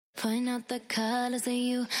Point out the colors of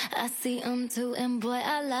you, I see them too, and boy,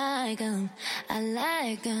 I like them. I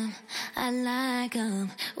like them, I like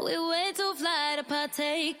them. We way too fly to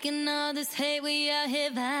partake in all this hate. We out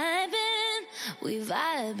here vibing, we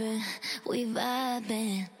vibing, we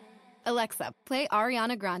vibing. Alexa, play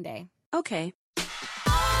Ariana Grande. Okay.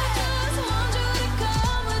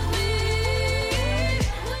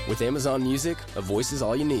 With Amazon Music, a voice is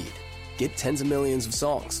all you need. Get tens of millions of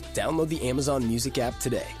songs. Download the Amazon Music app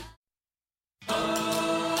today.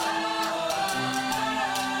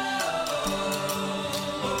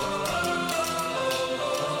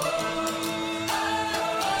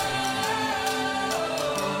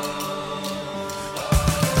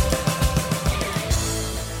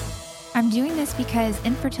 I'm doing this because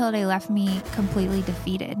infertility left me completely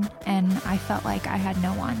defeated, and I felt like I had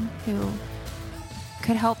no one who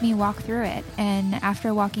could help me walk through it. And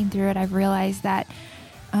after walking through it, I've realized that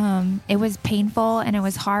it was painful and it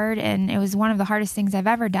was hard, and it was one of the hardest things I've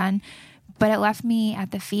ever done, but it left me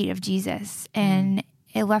at the feet of Jesus, and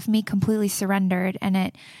it left me completely surrendered, and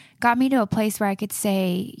it got me to a place where I could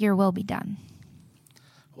say, your will be done.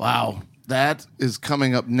 Wow. That is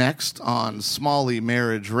coming up next on Smalley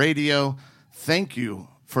Marriage Radio. Thank you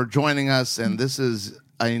for joining us, and this is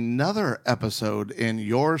another episode in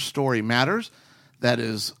Your Story Matters that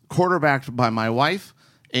is quarterbacked by my wife,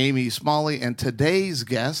 Amy Smalley, and today's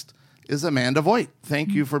guest is Amanda Voigt.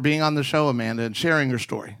 Thank you for being on the show, Amanda, and sharing your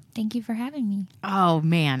story. Thank you for having me. Oh,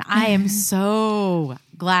 man. I am so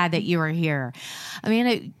glad that you are here.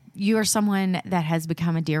 Amanda, you are someone that has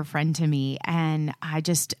become a dear friend to me, and I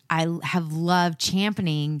have loved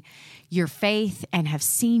championing your faith and have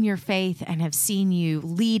seen your faith and have seen you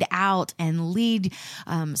lead out and lead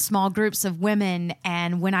small groups of women.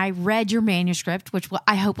 And when I read your manuscript, which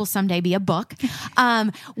I hope will someday be a book,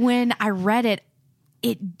 when I read it,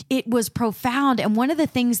 it was profound. And one of the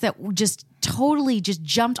things that just totally just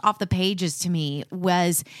jumped off the pages to me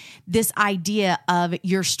was this idea of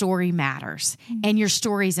your story matters and your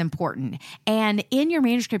story is important. And in your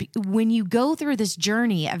manuscript, when you go through this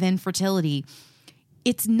journey of infertility,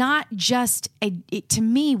 it's not just to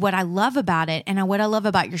me, what I love about it and what I love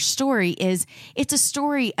about your story is it's a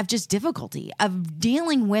story of just difficulty, of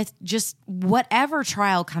dealing with just whatever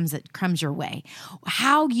trial comes your way,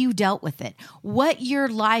 how you dealt with it, what your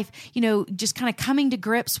life, just kind of coming to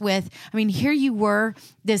grips with. I mean, here you were,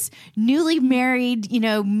 this newly married,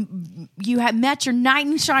 you had met your knight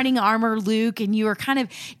in shining armor, Luke, and you were kind of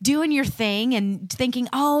doing your thing and thinking,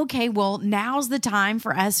 oh, okay, well, now's the time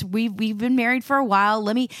for us. We've been married for a while.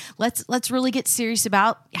 Let's really get serious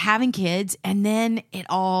about having kids. And then it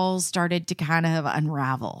all started to kind of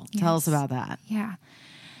unravel. Yes. Tell us about that. Yeah.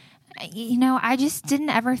 I just didn't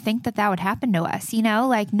ever think that would happen to us,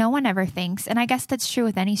 like no one ever thinks. And I guess that's true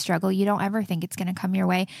with any struggle. You don't ever think it's going to come your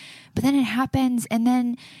way, but then it happens, and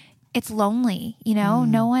then it's lonely,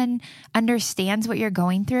 no one understands what you're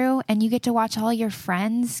going through, and you get to watch all your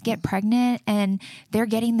friends get pregnant and they're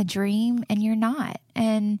getting the dream and you're not.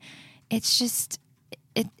 And it's just,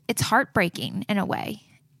 it's heartbreaking in a way.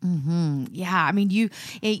 Mm-hmm. Yeah. I mean,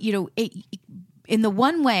 in the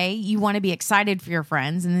one way you want to be excited for your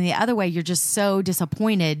friends, and in the other way, you're just so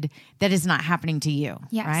disappointed that it's not happening to you.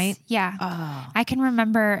 Yes. Right? Yeah. Oh. I can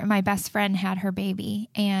remember my best friend had her baby,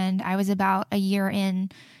 and I was about a year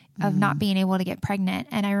in of not being able to get pregnant.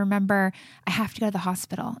 And I remember I have to go to the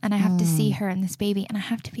hospital, and I have to see her and this baby, and I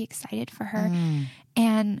have to be excited for her.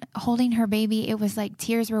 And holding her baby, it was like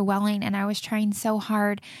tears were welling, and I was trying so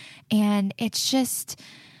hard. And it's just,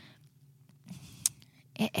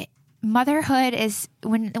 motherhood is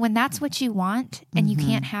when that's what you want and you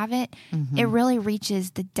can't have it, it really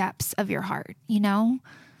reaches the depths of your heart,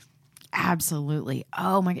 Absolutely.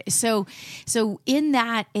 Oh my God. So in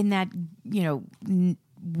that,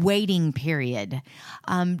 waiting period,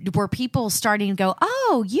 were people starting to go,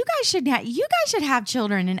 oh, you guys should have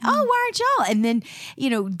children, and oh, why aren't y'all? And then,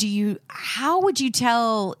 how would you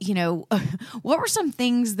tell, what were some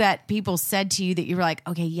things that people said to you that you were like,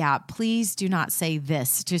 okay, yeah, please do not say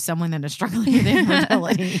this to someone that is struggling with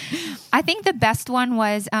infertility? I think the best one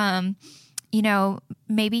was,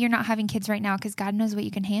 maybe you're not having kids right now because God knows what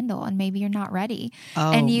you can handle, and maybe you're not ready.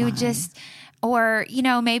 Oh, and you just, or,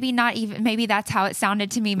 maybe not even, maybe that's how it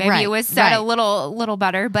sounded to me. Maybe it was said a little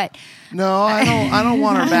better, but no, I don't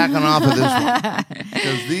want her backing off of this one,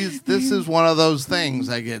 because this is one of those things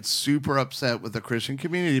I get super upset with the Christian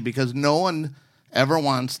community, because no one ever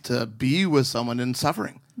wants to be with someone in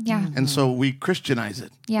suffering. Yeah. And so we Christianize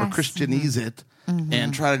it, or Christianese it.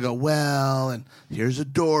 And try to go, well, and here's a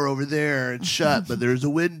door over there. It's shut, but there's a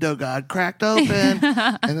window God cracked open.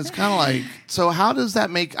 And it's kind of like, so how does that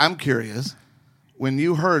make, I'm curious, when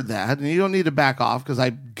you heard that, and you don't need to back off because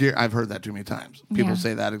I've heard that too many times. People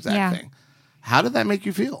say that exact thing. How did that make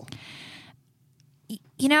you feel?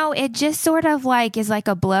 You know, it just sort of like is like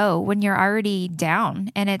a blow when you're already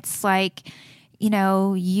down, and it's like, you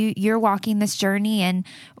know, you're walking this journey, and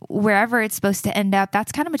wherever it's supposed to end up,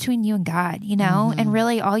 that's kind of between you and God, you know, and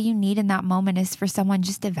really all you need in that moment is for someone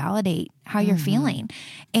just to validate how you're feeling,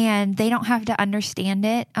 and they don't have to understand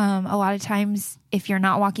it. A lot of times if you're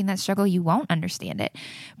not walking that struggle, you won't understand it,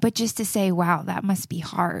 but just to say, wow, that must be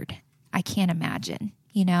hard. I can't imagine,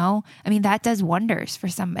 you know, I mean, that does wonders for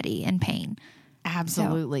somebody in pain.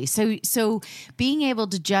 Absolutely. So being able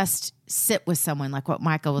to just sit with someone, like what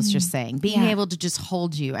Michael was just saying, being able to just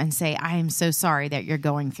hold you and say, I am so sorry that you're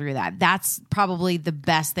going through that. That's probably the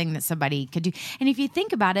best thing that somebody could do. And if you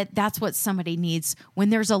think about it, that's what somebody needs when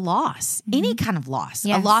there's a loss, any kind of loss,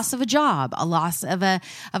 a loss of a job, a loss of a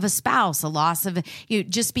spouse, a loss of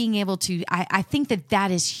just being able to, I think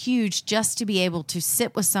that is huge, just to be able to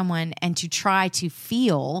sit with someone and to try to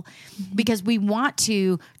feel, because we want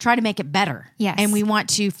to try to make it better. Yes. And we want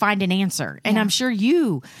to find an answer. And I'm sure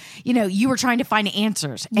you were trying to find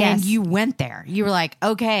answers, and you went there. You were like,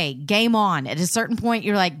 okay, game on. At a certain point,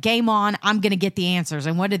 you're like, game on. I'm going to get the answers.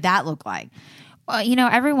 And what did that look like? Well, you know,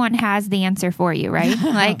 everyone has the answer for you, right?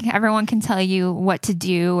 Like everyone can tell you what to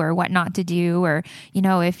do or what not to do, or, you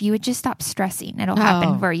know, if you would just stop stressing, it'll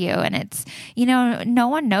happen for you. And it's, you know, no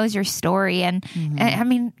one knows your story. And I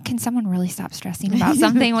mean, can someone really stop stressing about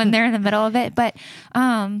something when they're in the middle of it? But,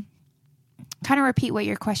 kind of repeat what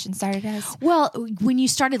your question started as. Well, when you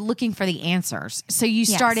started looking for the answers, so you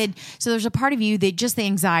started, so there's a part of you that just the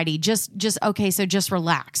anxiety, just okay, so just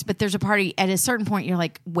relax. But there's a part of you, at a certain point, you're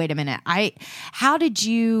like, wait a minute, how did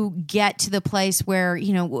you get to the place where,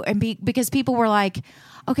 you know, because people were like,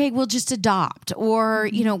 okay, we'll just adopt, or,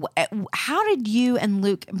 you know, how did you and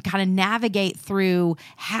Luke kind of navigate through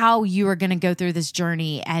how you were going to go through this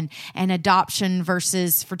journey and adoption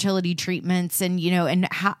versus fertility treatments, and, you know, and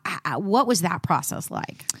what was that process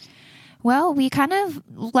like? Well, we kind of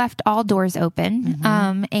left all doors open,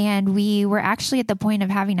 and we were actually at the point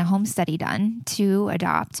of having a home study done to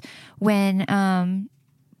adopt when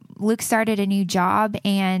Luke started a new job,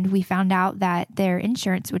 and we found out that their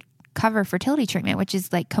insurance would cover fertility treatment, which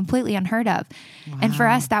is like completely unheard of. Wow. And for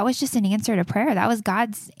us, that was just an answer to prayer. That was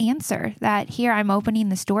God's answer, that here, I'm opening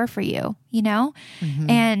this door for you, you know?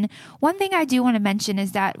 And one thing I do want to mention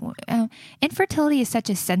is that infertility is such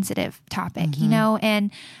a sensitive topic, you know, and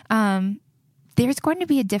there's going to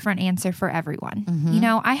be a different answer for everyone. You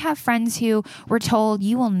know, I have friends who were told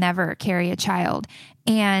you will never carry a child,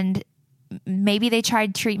 and maybe they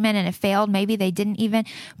tried treatment and it failed. Maybe they didn't even,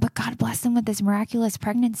 but God blessed them with this miraculous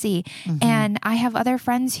pregnancy. And I have other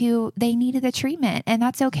friends who they needed the treatment, and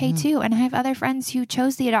that's okay too. And I have other friends who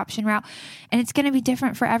chose the adoption route, and it's going to be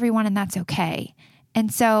different for everyone, and that's okay.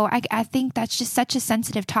 And so I think that's just such a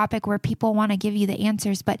sensitive topic where people want to give you the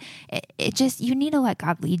answers, but it just, you need to let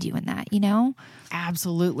God lead you in that, you know?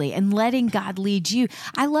 Absolutely. And letting God lead you.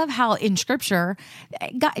 I love how in scripture,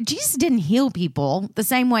 Jesus didn't heal people the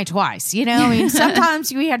same way twice. You know, I mean,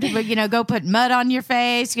 sometimes we have to, you know, go put mud on your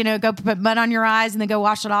face, you know, go put mud on your eyes and then go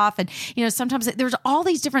wash it off. And, you know, sometimes there's all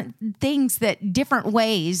these different things, different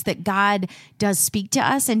ways that God does speak to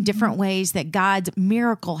us, and different ways that God's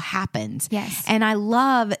miracle happens. Yes. And I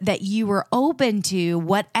love that you were open to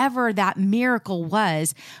whatever that miracle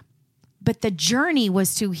was. But the journey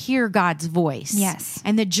was to hear God's voice. Yes.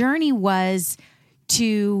 And the journey was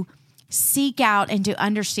to seek out and to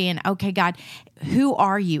understand, okay, God, who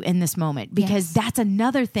are you in this moment? Because that's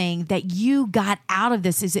another thing that you got out of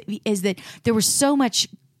this is that there was so much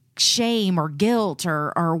shame or guilt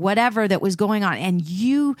or whatever that was going on. And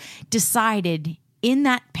you decided in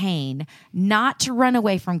that pain, not to run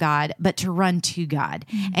away from God, but to run to God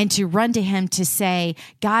and to run to him to say,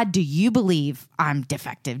 God, do you believe I'm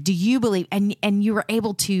defective? Do you believe? And you were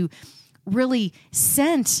able to really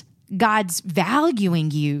sense God's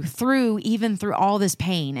valuing you even through all this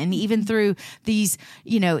pain, and even through these,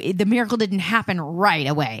 you know, the miracle didn't happen right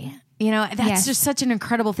away. You know, that's just such an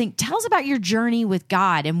incredible thing. Tell us about your journey with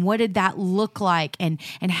God, and what did that look like? And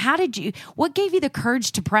what gave you the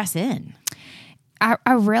courage to press in?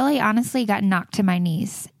 I really honestly got knocked to my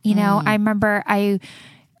knees. You know, I remember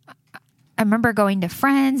going to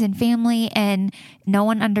friends and family, and no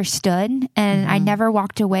one understood. And I never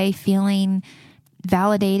walked away feeling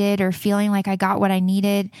validated or feeling like I got what I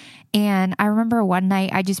needed. And I remember one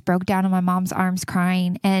night I just broke down in my mom's arms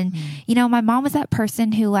crying. And, you know, my mom was that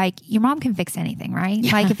person who, like, your mom can fix anything, right?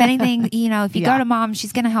 Like, if anything, you know, if you go to mom,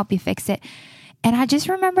 she's going to help you fix it. And I just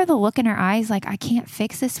remember the look in her eyes, like, I can't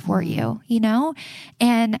fix this for you,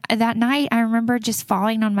 And that night I remember just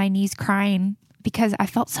falling on my knees crying because I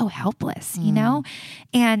felt so helpless,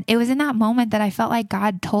 And it was in that moment that I felt like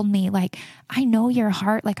God told me, like, I know your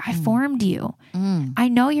heart, like I formed you. I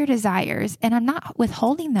know your desires and I'm not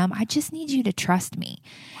withholding them. I just need you to trust me.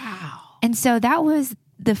 Wow. And so that was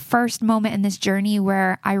the first moment in this journey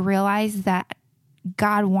where I realized that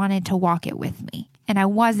God wanted to walk it with me and I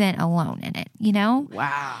wasn't alone in it,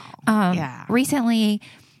 Wow. Recently,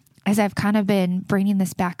 as I've kind of been bringing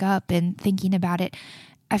this back up and thinking about it,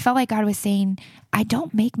 I felt like God was saying, I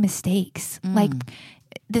don't make mistakes. Like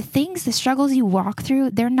the struggles you walk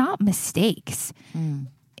through, they're not mistakes.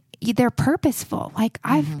 They're purposeful. Like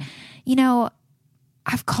I've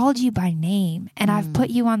called you by name and I've put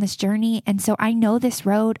you on this journey. And so I know this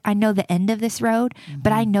road. I know the end of this road,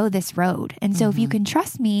 but I know this road. And so if you can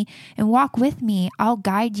trust me and walk with me, I'll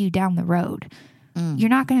guide you down the road. You're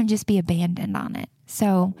not going to just be abandoned on it.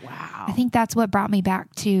 So I think that's what brought me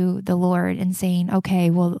back to the Lord and saying, okay,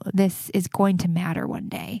 well, this is going to matter one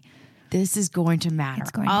day. This is going to matter.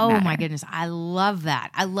 It's going to matter. My goodness. I love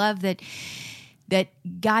that. I love that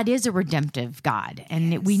God is a redemptive God,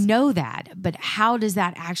 and we know that, but how does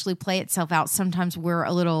that actually play itself out? Sometimes we're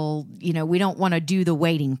a little, we don't want to do the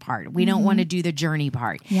waiting part. We don't want to do the journey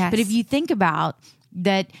part. Yes. But if you think about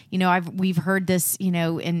that, we've heard this,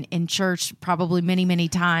 in church probably many, many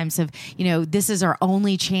times of, this is our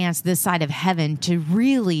only chance this side of heaven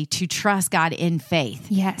to trust God in faith.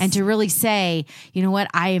 Yes. And to really say, you know what,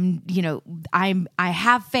 I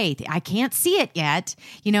have faith. I can't see it yet.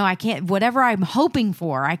 I can't, whatever I'm hoping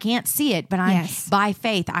for, I can't see it, but by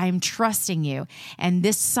faith, I'm trusting you. And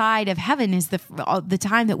this side of heaven is the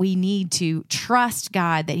time that we need to trust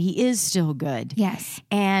God, that he is still good. Yes.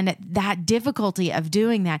 And that difficulty of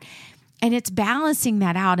doing that. And it's balancing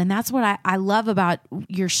that out. And that's what I love about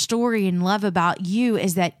your story and love about you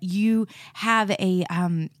is that you have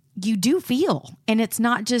you do feel, and it's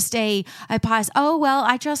not just a pause. Oh, well,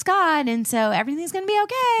 I trust God. And so everything's going to be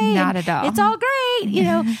okay. Not at all. It's all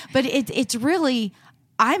great, but it's really,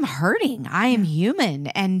 I'm hurting. I am human.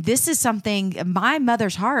 And this is something, my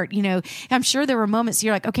mother's heart, I'm sure there were moments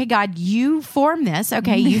you're like, okay, God, you formed this.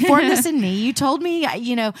 Okay. You formed this in me. You told me,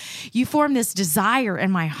 you formed this desire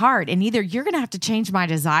in my heart, and either you're going to have to change my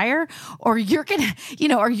desire or you're going to,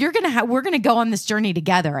 we're going to go on this journey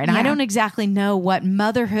together. And I don't exactly know what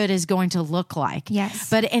motherhood is going to look like.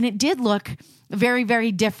 Yes. And it did look very,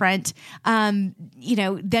 very different,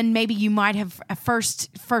 than maybe you might have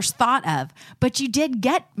first thought of, but you did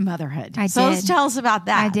get motherhood. So let's tell us about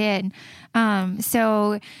that. I did.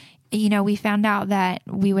 So, we found out that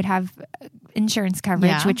we would have insurance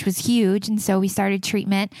coverage, which was huge. And so we started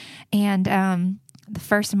treatment, and, the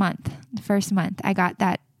first month, I got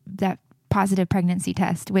that positive pregnancy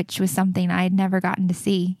test, which was something I had never gotten to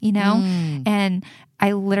see, and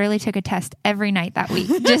I literally took a test every night that week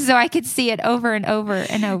just so I could see it over and over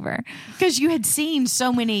and over. Because you had seen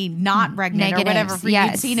so many not pregnant negatives, or whatever.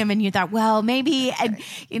 You'd seen them and you thought, well, maybe, and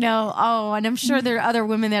and I'm sure there are other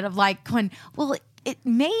women that have gone, well, it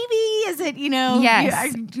maybe is it,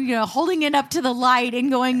 Yes. holding it up to the light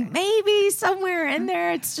and going, maybe somewhere in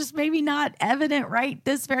there, it's just maybe not evident right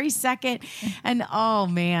this very second. And oh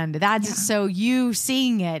man, that's so you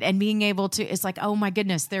seeing it and being able to, it's like, oh my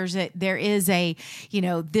goodness, there is a,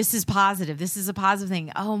 this is positive. This is a positive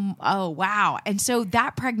thing. Oh, wow. And so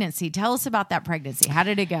that pregnancy, tell us about that pregnancy. How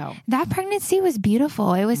did it go? That pregnancy was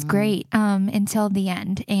beautiful. It was great, until the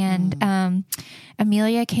end. And,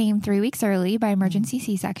 Amelia came 3 weeks early by emergency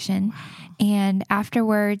C-section. Wow. And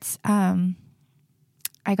afterwards, I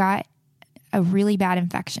got a really bad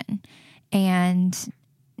infection and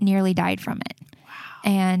nearly died from it. Wow.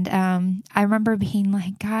 And I remember being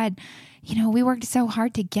like, God, we worked so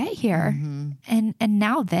hard to get here. And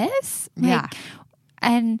now this?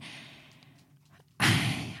 And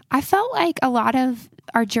I felt like a lot of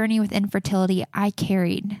our journey with infertility, I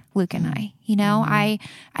carried Luke and I,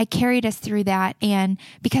 I carried us through that. And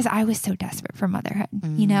because I was so desperate for motherhood,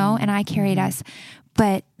 and I carried us,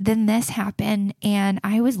 but then this happened and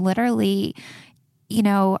I was literally,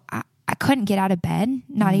 I couldn't get out of bed,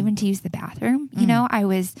 not even to use the bathroom. I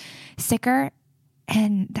was sicker.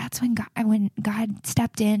 And that's when God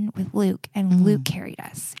stepped in with Luke and Luke carried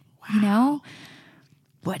us,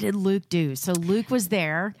 What did Luke do? So Luke was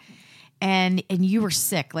there. And you were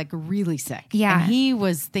sick, like really sick. Yeah. And he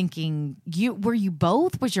was thinking, were you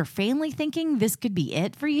both? Was your family thinking this could be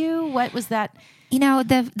it for you? What was that?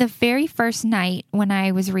 The very first night when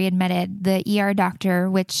I was readmitted, the ER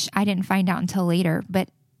doctor, which I didn't find out until later, but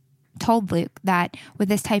told Luke that with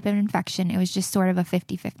this type of infection, it was just sort of a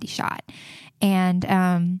 50-50 shot. And,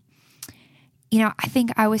 I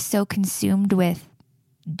think I was so consumed with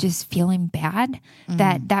just feeling bad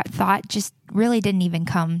that thought just really didn't even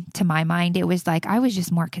come to my mind. It was like I was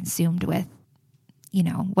just more consumed with,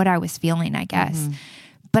 what I was feeling, I guess.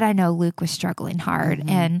 But I know Luke was struggling hard.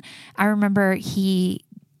 And I remember he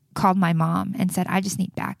called my mom and said, I just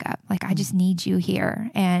need backup. Like, I just need you here.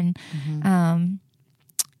 And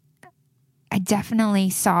I definitely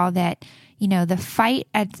saw that, the fight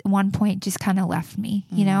at one point just kind of left me.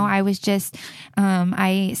 I was just,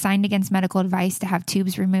 I signed against medical advice to have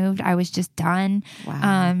tubes removed. I was just done.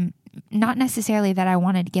 Wow. Not necessarily that I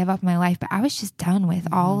wanted to give up my life, but I was just done with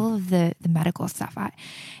all of the medical stuff.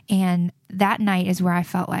 And that night is where I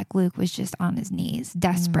felt like Luke was just on his knees,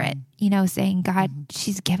 desperate, saying, God,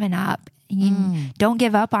 she's given up. Don't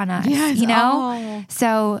give up on us,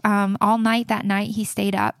 So all night that night, he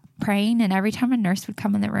stayed up praying. And every time a nurse would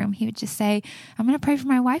come in the room, he would just say, I'm going to pray for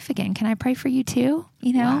my wife again. Can I pray for you too?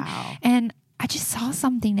 Wow. And I just saw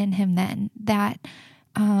something in him then that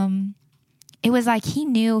it was like he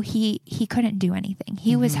knew he couldn't do anything.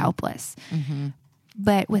 He was helpless.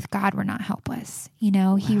 But with God, we're not helpless.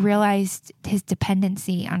 He realized his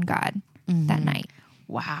dependency on God that night.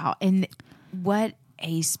 Wow. And what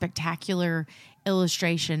a spectacular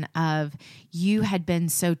illustration of you had been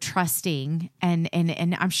so trusting and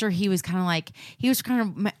I'm sure he was kind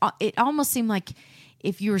of it almost seemed like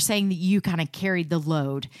if you were saying that you kind of carried the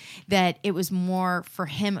load, that it was more for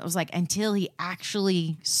him. It was like until he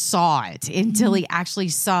actually saw it, until he actually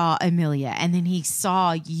saw Amelia, and then he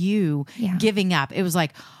saw you giving up. It was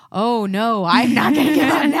like, oh no, I'm not going to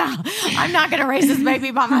give up now. I'm not going to raise this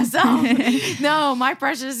baby by myself. No, my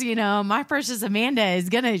precious Amanda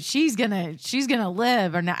she's going to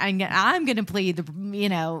live, or not, I'm going to plead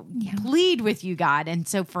plead with you, God. And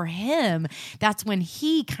so for him, that's when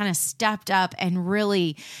he kind of stepped up and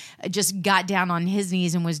really just got down on his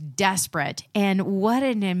knees and was desperate. And what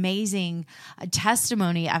an amazing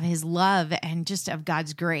testimony of his love and just of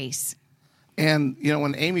God's grace. And,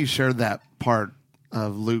 when Amy shared that part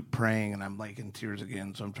of Luke praying, and I'm like in tears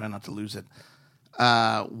again, so I'm trying not to lose it.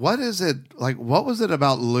 What is it like? What was it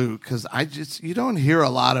about Luke? Because you don't hear a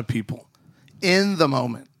lot of people in the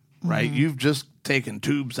moment, right? You've just taken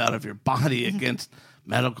tubes out of your body against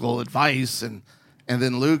medical advice, and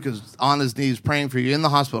then Luke is on his knees praying for you in the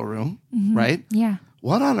hospital room, right? Yeah.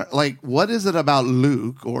 What is it about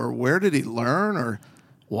Luke, or where did he learn, or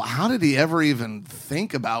how did he ever even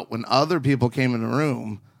think about when other people came in the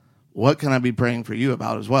room? What can I be praying for you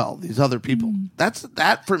about as well? These other people.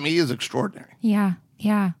 That for me is extraordinary. Yeah.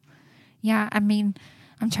 I mean,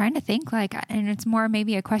 I'm trying to think and it's more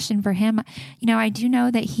maybe a question for him. I do know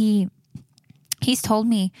that he's told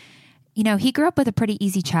me, he grew up with a pretty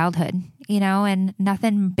easy childhood, and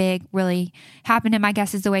nothing big really happened to him, I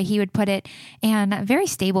guess is the way he would put it. And a very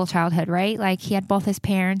stable childhood, right? Like he had both his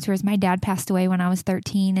parents, whereas my dad passed away when I was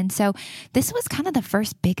 13. And so this was kind of the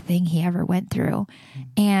first big thing he ever went through.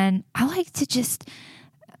 And I like to just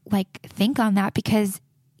think on that because,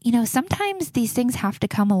 sometimes these things have to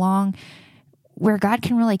come along where God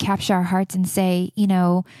can really capture our hearts and say,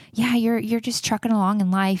 yeah, you're just trucking along in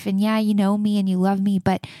life, and yeah, you know me and you love me,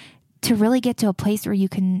 but to really get to a place where you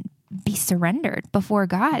can be surrendered before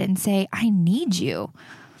God and say, I need you.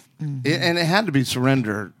 And it had to be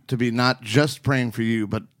surrender to be not just praying for you,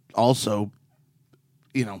 but also,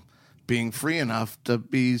 being free enough to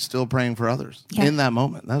be still praying for others in that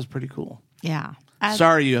moment. That was pretty cool. Yeah.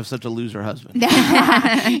 Sorry you have such a loser husband.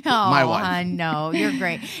 My wife. No, you're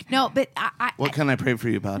great. No, but what can I pray for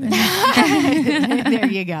you about? There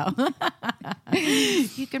you go.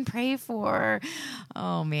 You can pray for,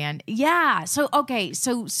 oh man. Yeah. So, okay.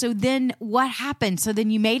 So then what happened? So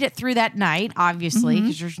then you made it through that night, obviously,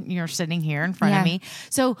 because you're sitting here in front of me.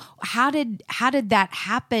 So how did that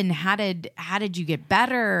happen? How did you get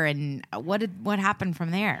better? And what happened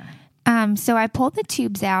from there? So I pulled the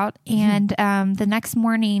tubes out, and the next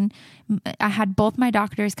morning I had both my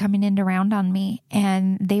doctors coming in to round on me,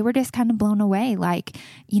 and they were just kind of blown away. Like,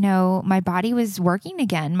 my body was working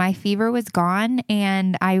again. My fever was gone,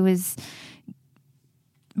 and it was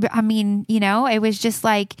just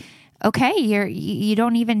like, okay, you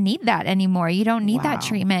don't even need that anymore. You don't need that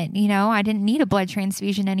treatment. I didn't need a blood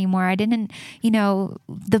transfusion anymore. I didn't,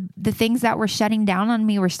 the things that were shutting down on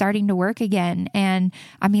me were starting to work again. And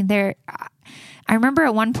I mean, I remember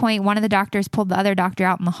at one point, one of the doctors pulled the other doctor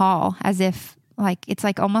out in the hall as if it's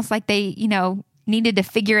almost like they, needed to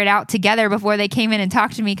figure it out together before they came in and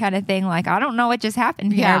talked to me, kind of thing. Like, I don't know what just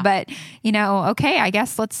happened here, but okay, I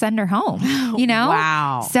guess let's send her home,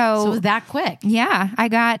 Wow. So it was that quick. Yeah. I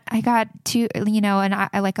got to, and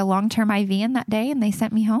I like a long-term IV in that day, and they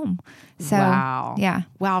sent me home. So, wow. Yeah.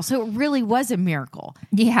 Wow. So it really was a miracle.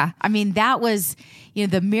 Yeah. I mean, that was,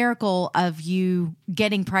 the miracle of you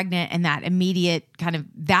getting pregnant and that immediate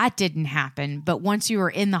that didn't happen. But once you were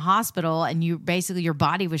in the hospital and your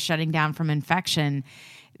body was shutting down from infection,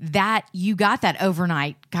 that you got that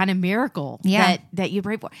overnight kind of miracle that you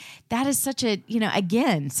prayed for. That is such a,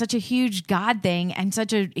 again, such a huge God thing and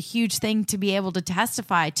such a huge thing to be able to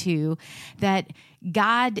testify to, that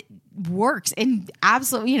God works in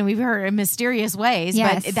absolutely, we've heard in mysterious ways,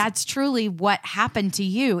 but that's truly what happened to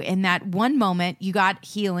you. In that one moment, you got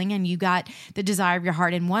healing and you got the desire of your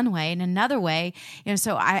heart in one way. In another way,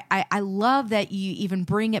 so I love that you even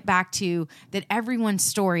bring it back to that everyone's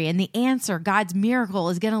story and the answer, God's miracle,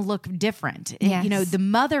 is going to look different. Yes. The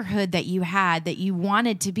motherhood that you had, that you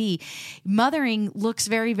wanted to be, mothering looks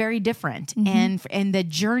very, very different. And the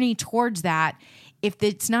journey towards that, if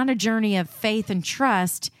it's not a journey of faith and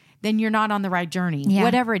trust, then you're not on the right journey,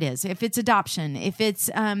 whatever it is. If it's adoption, if it's,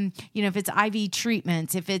 if it's IV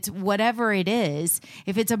treatments, if it's whatever it is,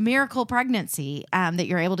 if it's a miracle pregnancy that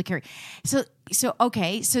you're able to carry. So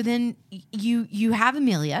okay. So then you have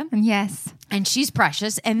Amelia. Yes. And she's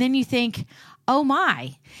precious. And then you think, oh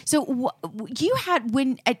my. So you had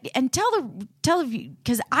and tell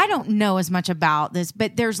because I don't know as much about this,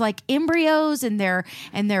 but there's like embryos and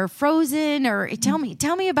they're frozen, or tell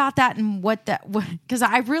me about that and because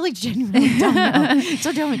I really genuinely don't know.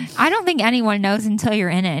 So tell me. I don't think anyone knows until you're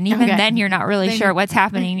in it. And even then you're not really sure what's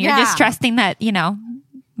happening. You're just trusting that,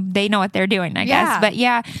 they know what they're doing, I guess. But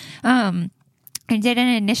I did an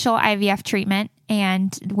initial IVF treatment,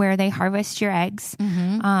 and where they harvest your eggs,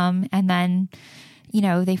 and then,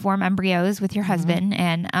 they form embryos with your husband,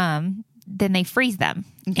 and then they freeze them.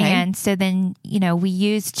 Okay. And so then, we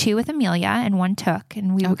used 2 with Amelia and 1 took,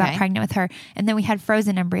 and we got pregnant with her. And then we had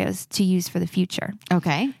frozen embryos to use for the future.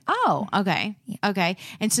 Okay. Oh, okay. Yeah. Okay.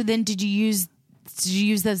 And so then did you use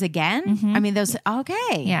those again? I mean, those,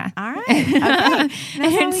 okay. Yeah. All right. Okay.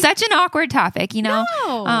 It's such an awkward topic,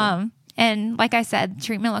 No. And like I said,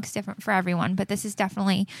 treatment looks different for everyone, but this is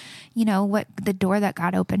definitely, what the door that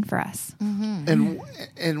God opened for us.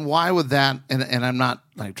 And why would that? And I'm not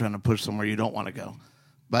like trying to push somewhere you don't want to go,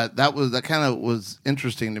 but that kind of was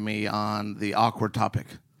interesting to me on the awkward topic.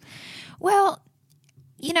 Well,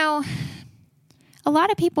 a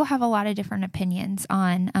lot of people have a lot of different opinions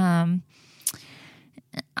on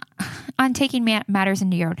taking matters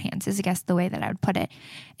into your own hands, is I guess the way that I would put it.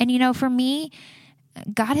 And for me,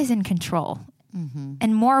 God is in control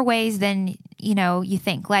in more ways than, you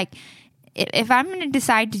think. Like, if I'm going to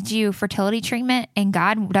decide to do fertility treatment and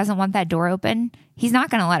God doesn't want that door open, he's not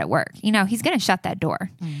going to let it work. He's going to shut that door.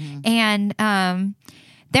 And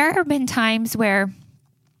there have been times where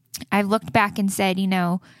I've looked back and said,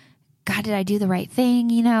 God, did I do the right thing?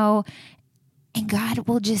 And God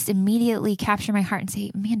will just immediately capture my heart and say,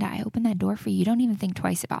 Amanda, I opened that door for you. Don't even think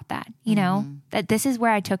twice about that. That this is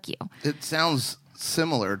where I took you. It sounds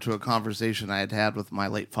similar to a conversation I had with my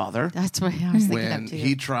late father. That's what I was thinking when of too.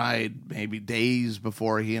 he tried, maybe days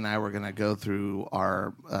before he and I were going to go through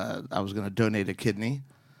I was going to donate a kidney.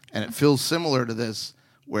 And it feels similar to this,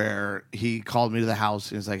 where he called me to the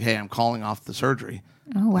house and he's like, hey, I'm calling off the surgery.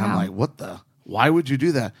 Oh, wow. And I'm like, why would you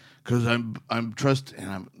do that? Because I'm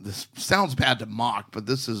trusting, this sounds bad to mock, but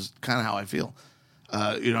this is kind of how I feel.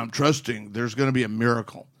 I'm trusting there's going to be a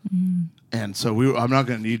miracle. And so I'm not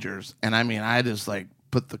going to need yours. And I just like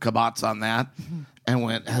put the kibosh on that and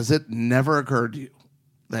went, has it never occurred to you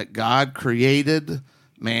that God created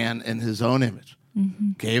man in his own image,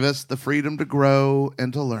 gave us the freedom to grow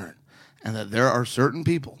and to learn, and that there are certain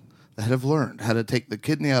people that have learned how to take the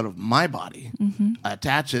kidney out of my body,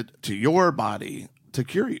 attach it to your body to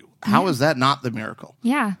cure you? How is that not the miracle?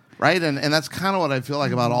 Yeah. Right? And that's kind of what I feel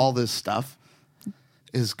like about all this stuff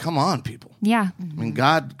is, come on, people. Yeah.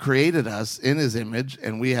 God created us in his image,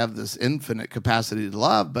 and we have this infinite capacity to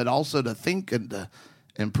love, but also to think and to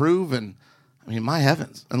improve. And my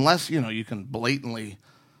heavens, unless, you can blatantly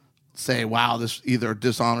say, wow, this either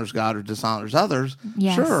dishonors God or dishonors others.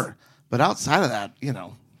 Yes. Sure. But outside of that,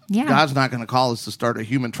 God's not going to call us to start a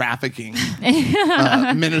human trafficking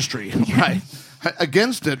ministry, right?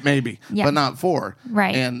 Against it, maybe, but not for.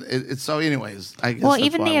 Right. And it's so, anyways, I guess. Well,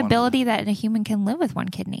 even the ability that a human can live with one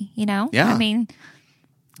kidney, Yeah.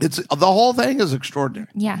 It's the whole thing is extraordinary.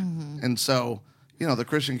 Yeah. And so, the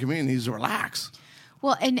Christian community needs to relax.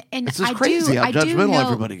 Well, and It's just I crazy do, how I do judgmental know,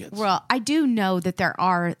 everybody gets. Well, I do know that there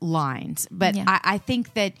are lines, but Yeah. I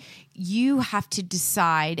think that you have to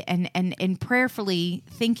decide and prayerfully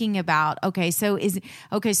thinking about, so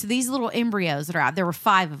these little embryos that are out, there were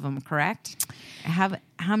 5 of them, correct?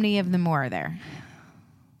 How many of them more are there?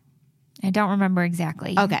 I don't remember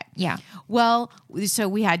exactly. Okay. Yeah. Well, so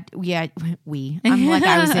we had, I'm like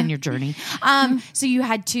I was in your journey. So you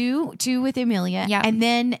had two with Amelia. Yeah. And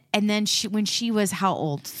then when she was how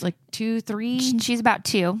old? Like 2, 3? She's about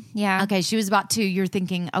 2. Yeah. Okay. She was about 2. You're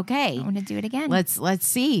thinking, okay, I want to do it again. let's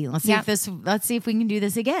see Yep. let's see if we can do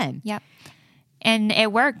this again. Yep. And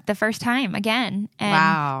it worked the first time again. And,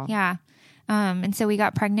 Wow. Yeah. And so we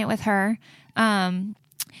got pregnant with her. And,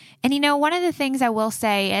 one of the things I will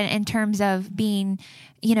say in terms of being,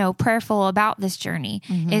 prayerful about this journey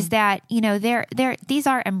is that, these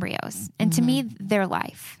are embryos. And to me, they're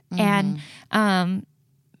life. And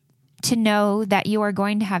to know that you are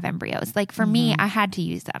going to have embryos. Like for me, I had to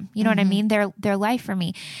use them. You know what I mean? They're life for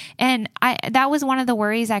me. And that was one of the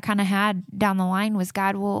worries I kind of had down the line was,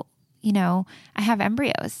 God, well, I have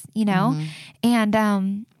embryos,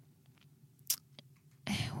 and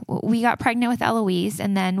we got pregnant with Eloise,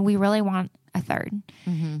 and then we really want a third.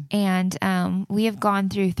 And we have gone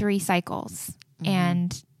through 3 cycles,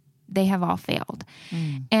 and they have all failed.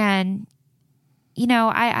 And,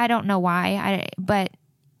 I don't know why, but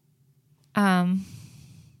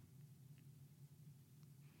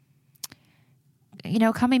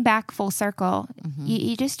coming back full circle,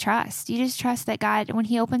 you just trust. You just trust that God, when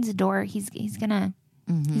He opens a door, He's gonna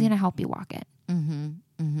help you walk it.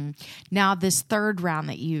 Now this third round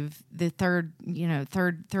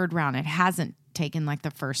third round, it hasn't taken like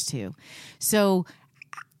the first 2. So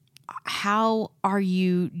how are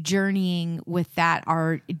you journeying with that?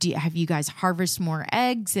 Have you guys harvest more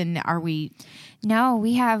eggs, and are we? No,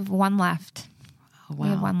 we have 1 left. Oh, wow. We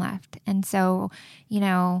have 1 left. And so,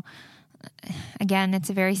 again,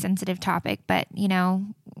 it's a very sensitive topic, but,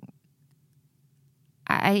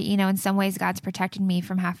 I in some ways God's protected me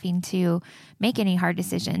from having to make any hard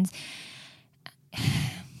decisions.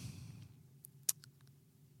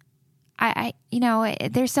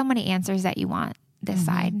 There's so many answers that you want this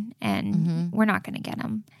side, and we're not going to get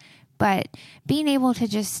them. But being able to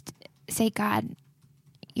just say, God,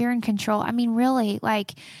 you're in control. I mean, really,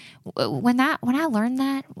 like when I learned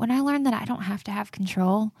that I don't have to have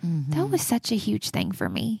control, that was such a huge thing for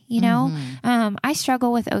me. I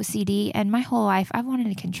struggle with OCD, and my whole life I've wanted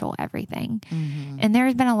to control everything. And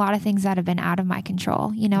there's been a lot of things that have been out of my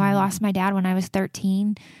control. I lost my dad when I was 13,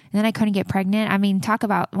 and then I couldn't get pregnant. I mean, talk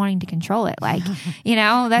about wanting to control it. Like,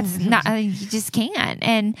 that's not, you just can't.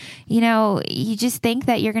 And, you just think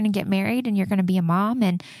that you're going to get married and you're going to be a mom,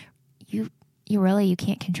 and you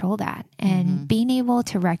can't control that. And being able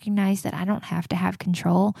to recognize that I don't have to have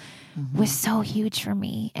control was so huge for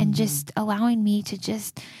me, and just allowing me to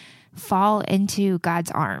just fall into God's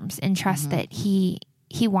arms and trust that He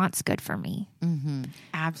wants good for me.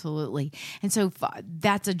 Absolutely. And so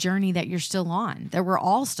that's a journey that you're still on, that we're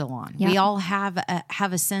all still on. Yeah. We all have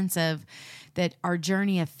a sense of that our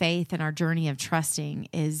journey of faith and our journey of trusting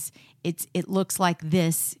it looks like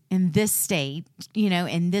this in this state,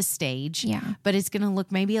 in this stage. Yeah. But it's going to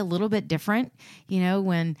look maybe a little bit different,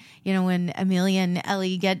 when Amelia and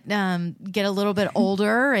Ellie get a little bit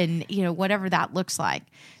older, and whatever that looks like.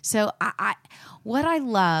 So what I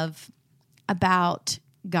love about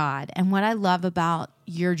God and what I love about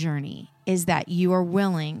your journey is that you are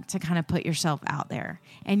willing to kind of put yourself out there,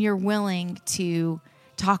 and you're willing to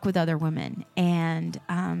talk with other women and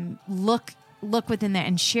look within that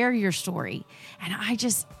and share your story. And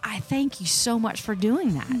I thank you so much for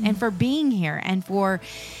doing that, and for being here, and for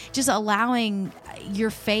just allowing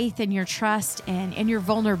your faith and your trust and your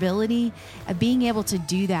vulnerability of being able to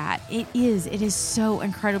do that. It is so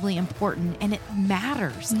incredibly important, and it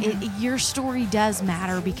matters. Your story does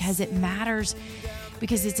matter because it matters,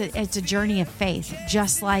 because it's a journey of faith,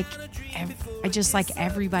 just like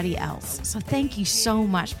everybody else. So thank you so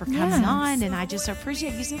much for coming on, and I just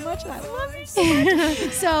appreciate you so much. And I love you so much.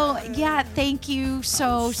 So yeah, thank you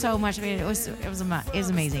so much. I mean, it was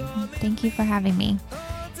amazing. Thank you for having me.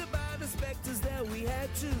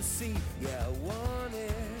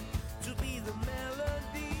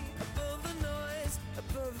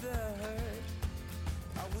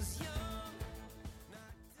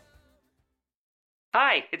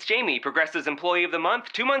 Hi, it's Jamie, Progressive's Employee of the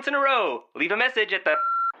Month, 2 months in a row. Leave a message at the...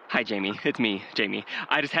 Hi, Jamie. It's me, Jamie.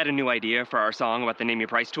 I just had a new idea for our song about the Name Your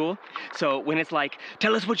Price tool. So when it's like,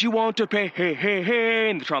 tell us what you want to pay, hey, hey, hey,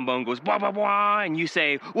 and the trombone goes, blah, blah, blah, and you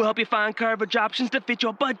say, we'll help you find coverage options to fit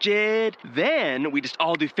your budget. Then we just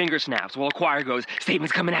all do finger snaps while a choir goes,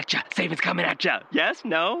 savings coming at ya, savings coming at ya. Yes?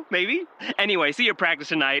 No? Maybe? Anyway, see you at practice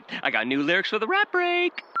tonight. I got new lyrics for the rap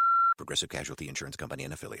break. Progressive Casualty Insurance Company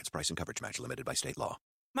and Affiliates. Price and coverage match limited by state law.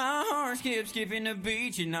 My heart skips skipping the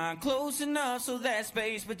beat. You're not close enough, so that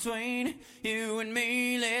space between you and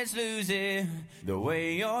me, let's lose it. The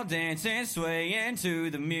way you're dancing, swaying to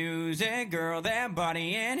the music, girl, that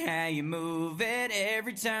body and how you move it.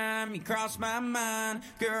 Every time you cross my mind,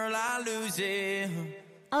 girl, I lose it.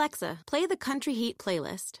 Alexa, play the Country Heat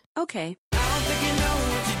playlist. Okay. I don't think you know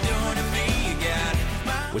what you're doing to me. You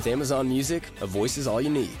got With Amazon Music, a voice is all you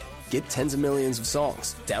need. Get tens of millions of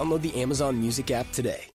songs. Download the Amazon Music app today.